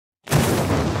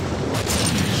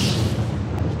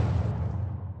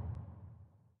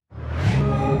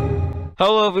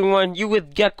Hello everyone, you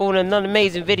with Gecko in another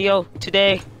amazing video.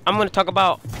 Today, I'm going to talk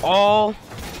about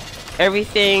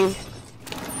everything,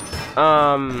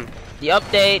 the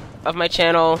update of my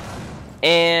channel,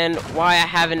 and why I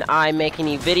haven't made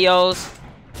any videos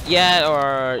yet,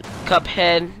 or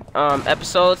Cuphead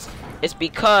episodes. It's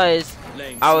because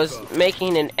I was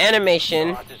making an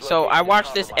animation, so I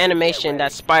watched this animation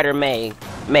that Spider made.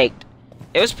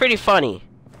 It was pretty funny.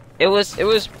 It was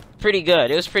pretty good.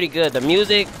 It was pretty good. The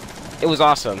music, it was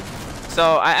awesome.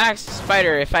 So I asked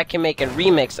Spider if I can make a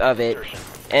remix of it,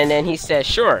 and then he said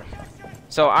sure.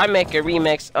 So I make a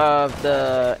remix of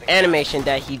the animation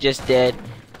that he just did.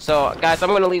 So guys, I'm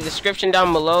gonna leave the description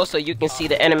down below so you can see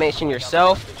the animation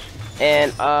yourself.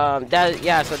 And so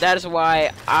that is why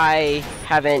I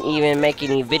haven't even made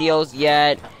any videos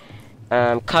yet.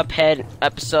 Cuphead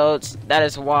episodes. That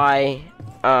is why,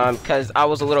 because I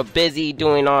was a little busy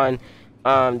doing on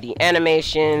the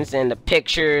animations and the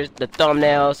pictures, the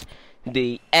thumbnails,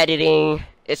 the editing.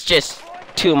 It's just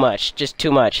too much. It's just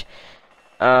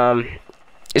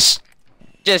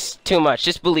too much.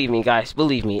 Just believe me, guys.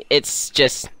 Believe me. It's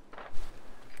just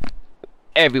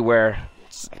everywhere.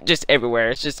 It's just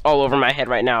everywhere. It's just all over my head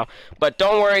right now. But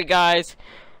don't worry, guys.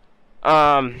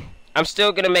 I'm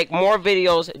still gonna make more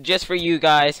videos just for you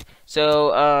guys,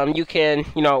 so you can,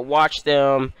 watch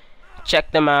them, check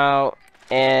them out,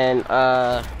 and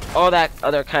all that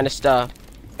other kind of stuff.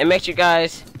 And make sure,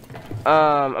 guys,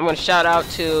 I'm gonna shout out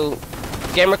to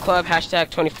Gamer Club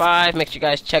 #25. Make sure you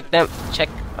guys check that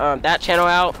channel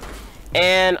out,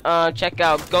 and check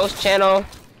out Ghost channel.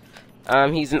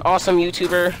 He's an awesome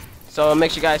YouTuber, so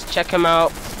make sure you guys check him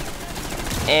out.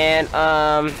 And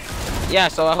yeah,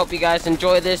 so I hope you guys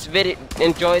enjoy this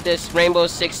Rainbow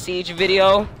Six Siege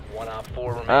video.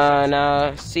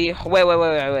 Now, see,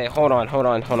 wait, hold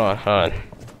on.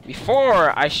 Before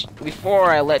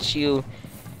I let you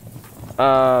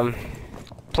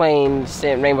playing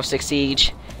Rainbow Six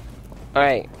Siege. All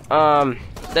right.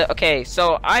 Okay.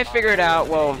 So I figured out.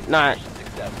 Well, not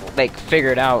like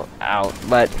figured out,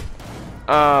 but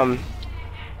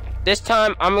this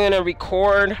time I'm gonna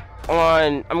record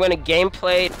on. I'm gonna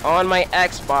gameplay on my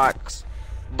Xbox,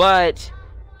 but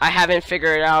I haven't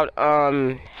figured out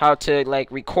how to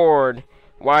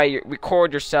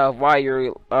record yourself while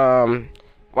you're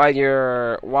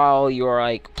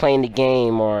like playing the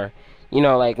game, or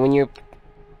when you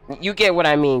get what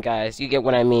I mean, guys. You get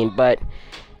what I mean. But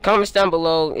comments down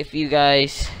below if you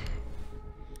guys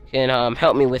can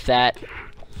help me with that.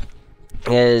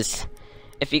 Is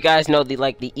if you guys know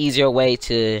the easier way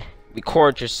to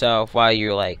record yourself while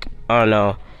you're I don't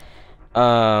know,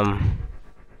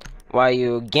 while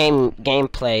you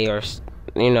gameplay, or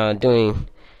doing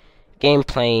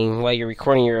gameplaying while you're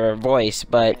recording your voice.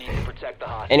 But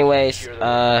anyways,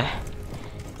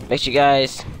 make sure you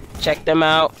guys check them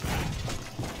out.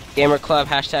 Gamer Club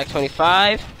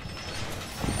 #25.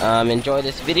 Enjoy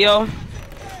this video,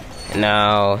 and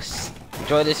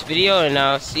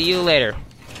I'll see you later.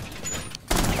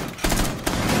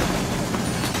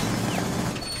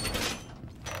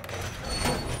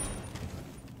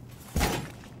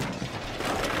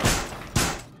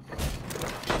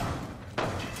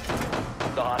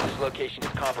 The hostage location is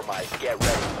compromised. Get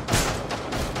ready.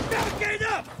 Barricade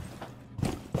up!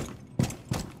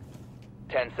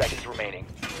 10 seconds remaining.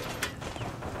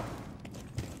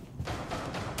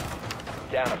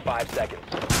 Down to 5 seconds.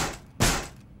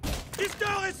 This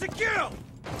door is secure!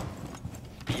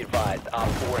 Be advised, Op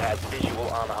 4 has visual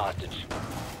on the hostage.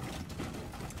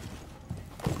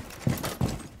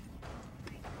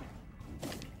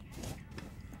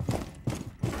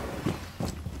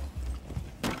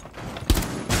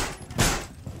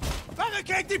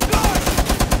 Barricade deployed!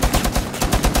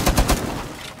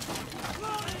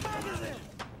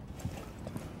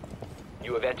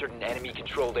 You have entered an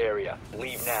enemy-controlled area.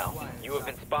 Leave now. You have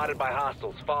been spotted by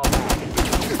hostiles. Fall back.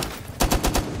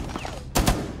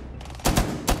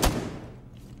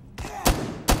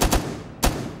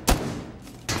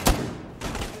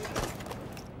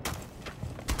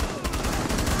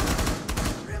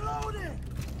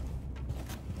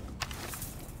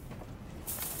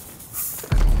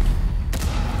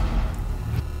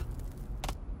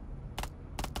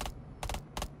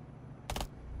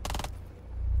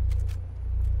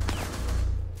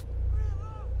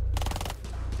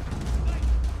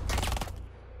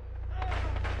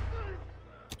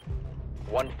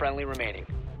 One friendly remaining.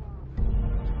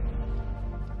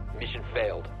 Mission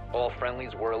failed. All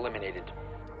friendlies were eliminated.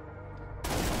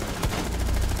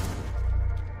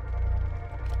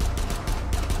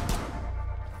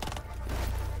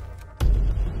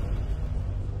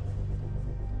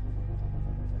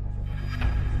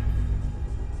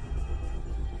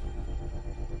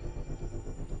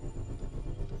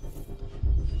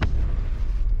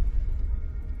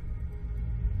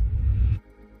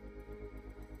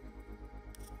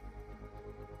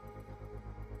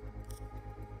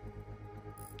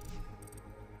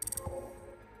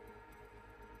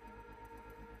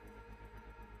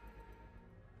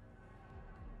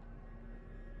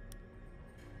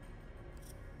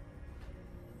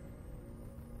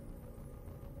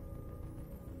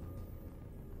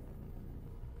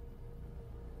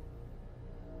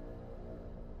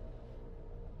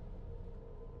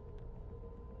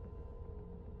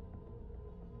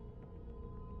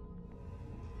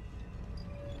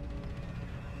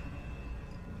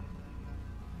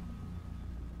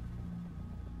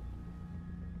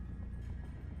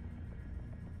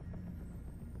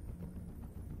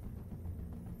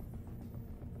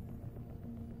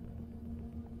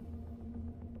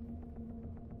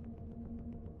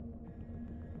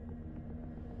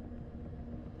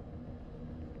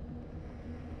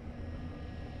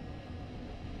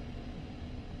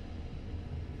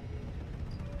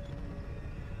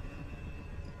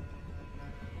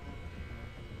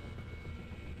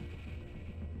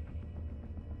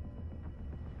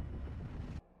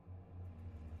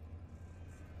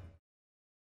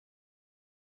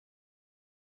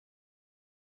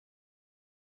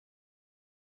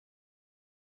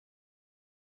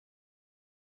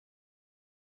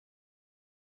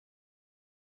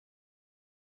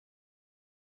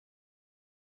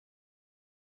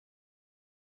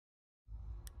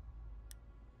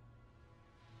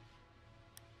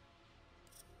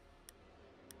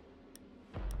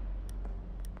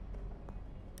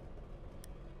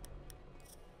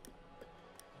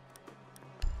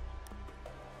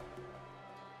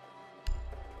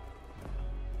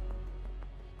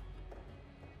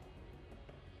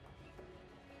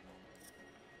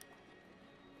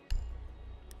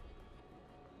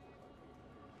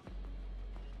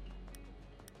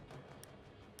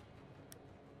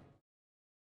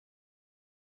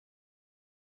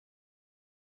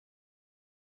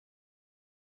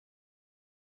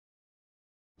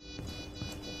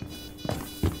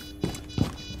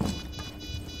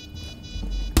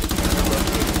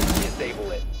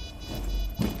 Disable it.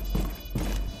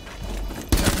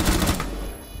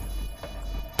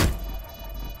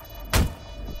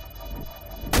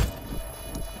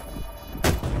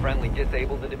 Friendly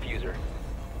disabled the diffuser.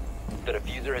 The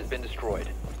diffuser has been destroyed.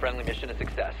 Friendly mission a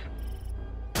success.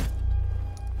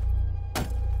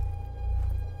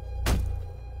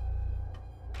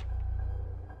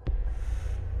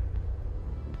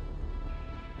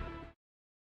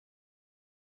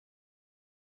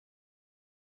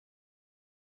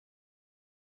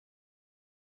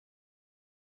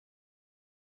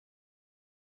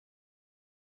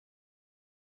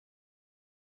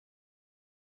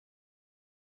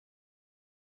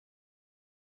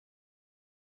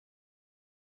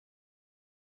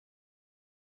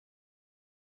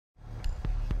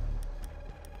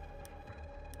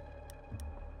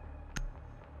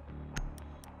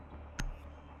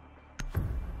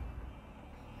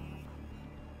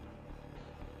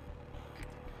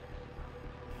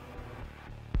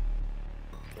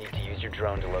 Need to use your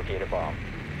drone to locate a bomb.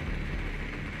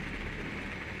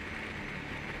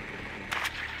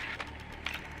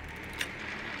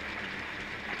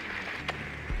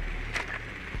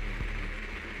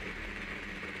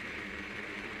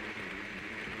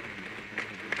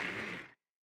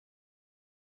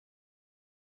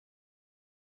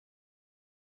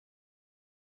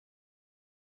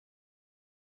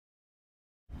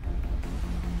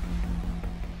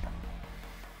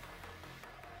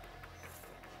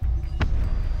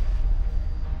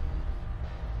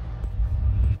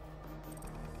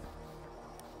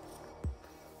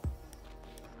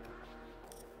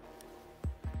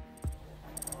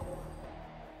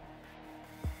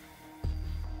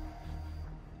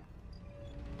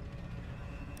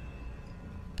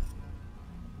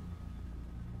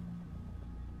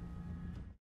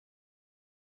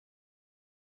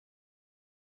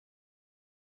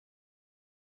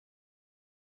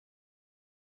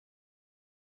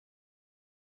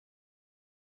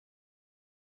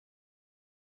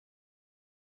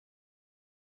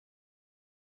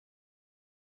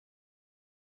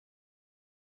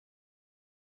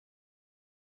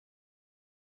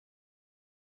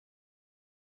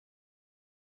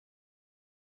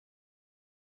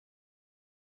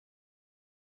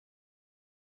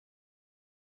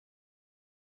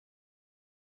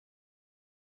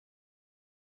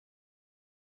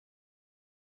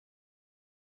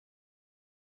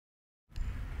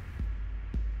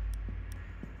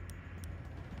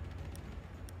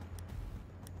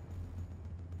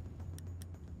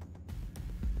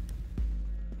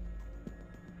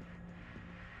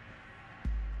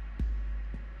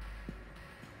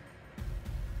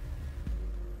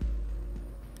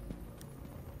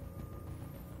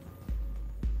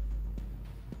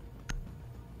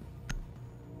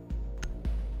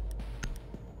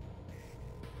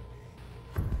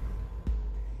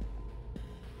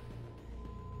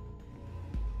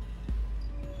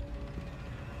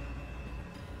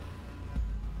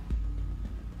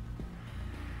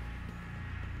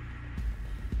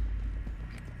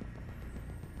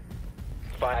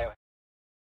 Bio.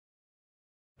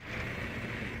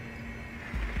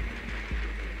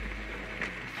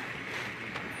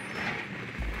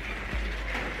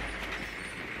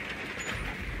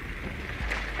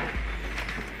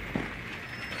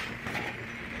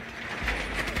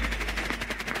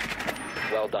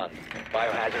 Well done.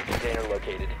 Biohazard container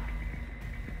located.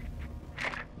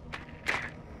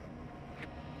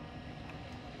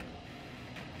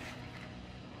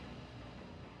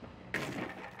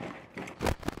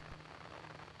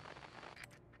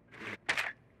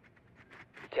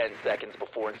 Seconds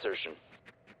before insertion.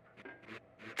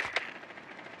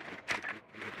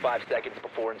 5 seconds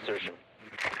before insertion.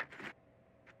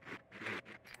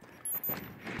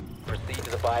 Proceed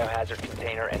to the biohazard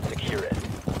container and secure it.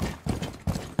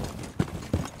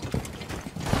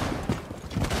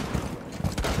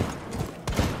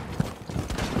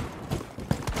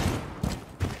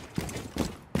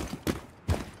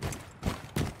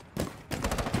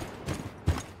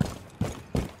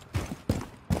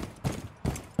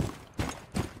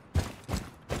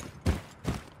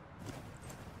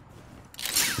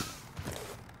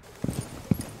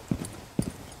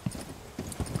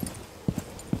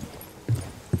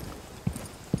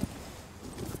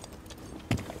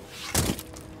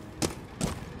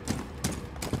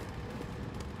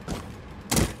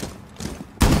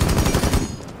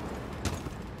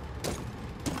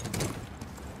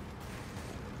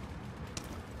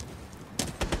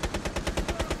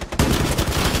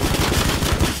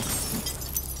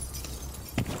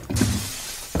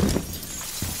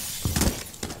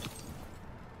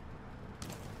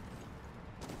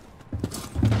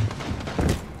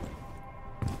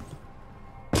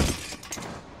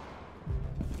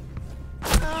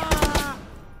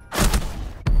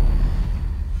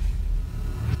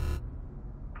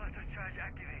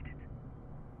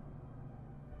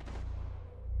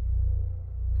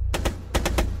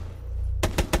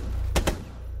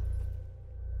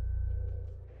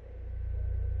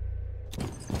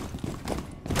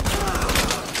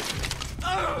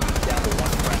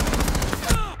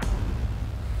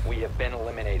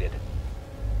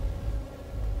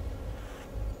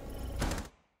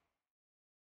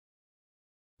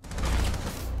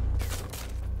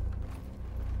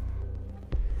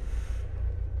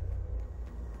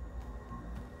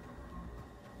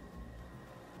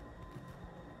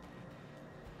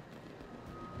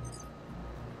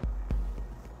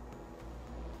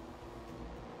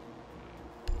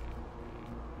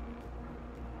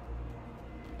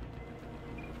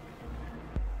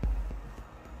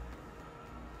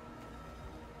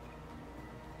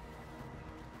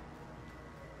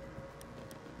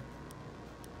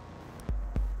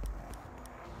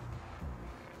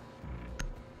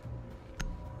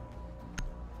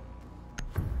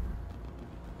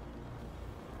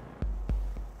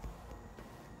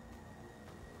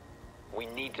 We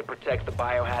need to protect the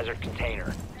biohazard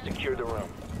container. Secure the room.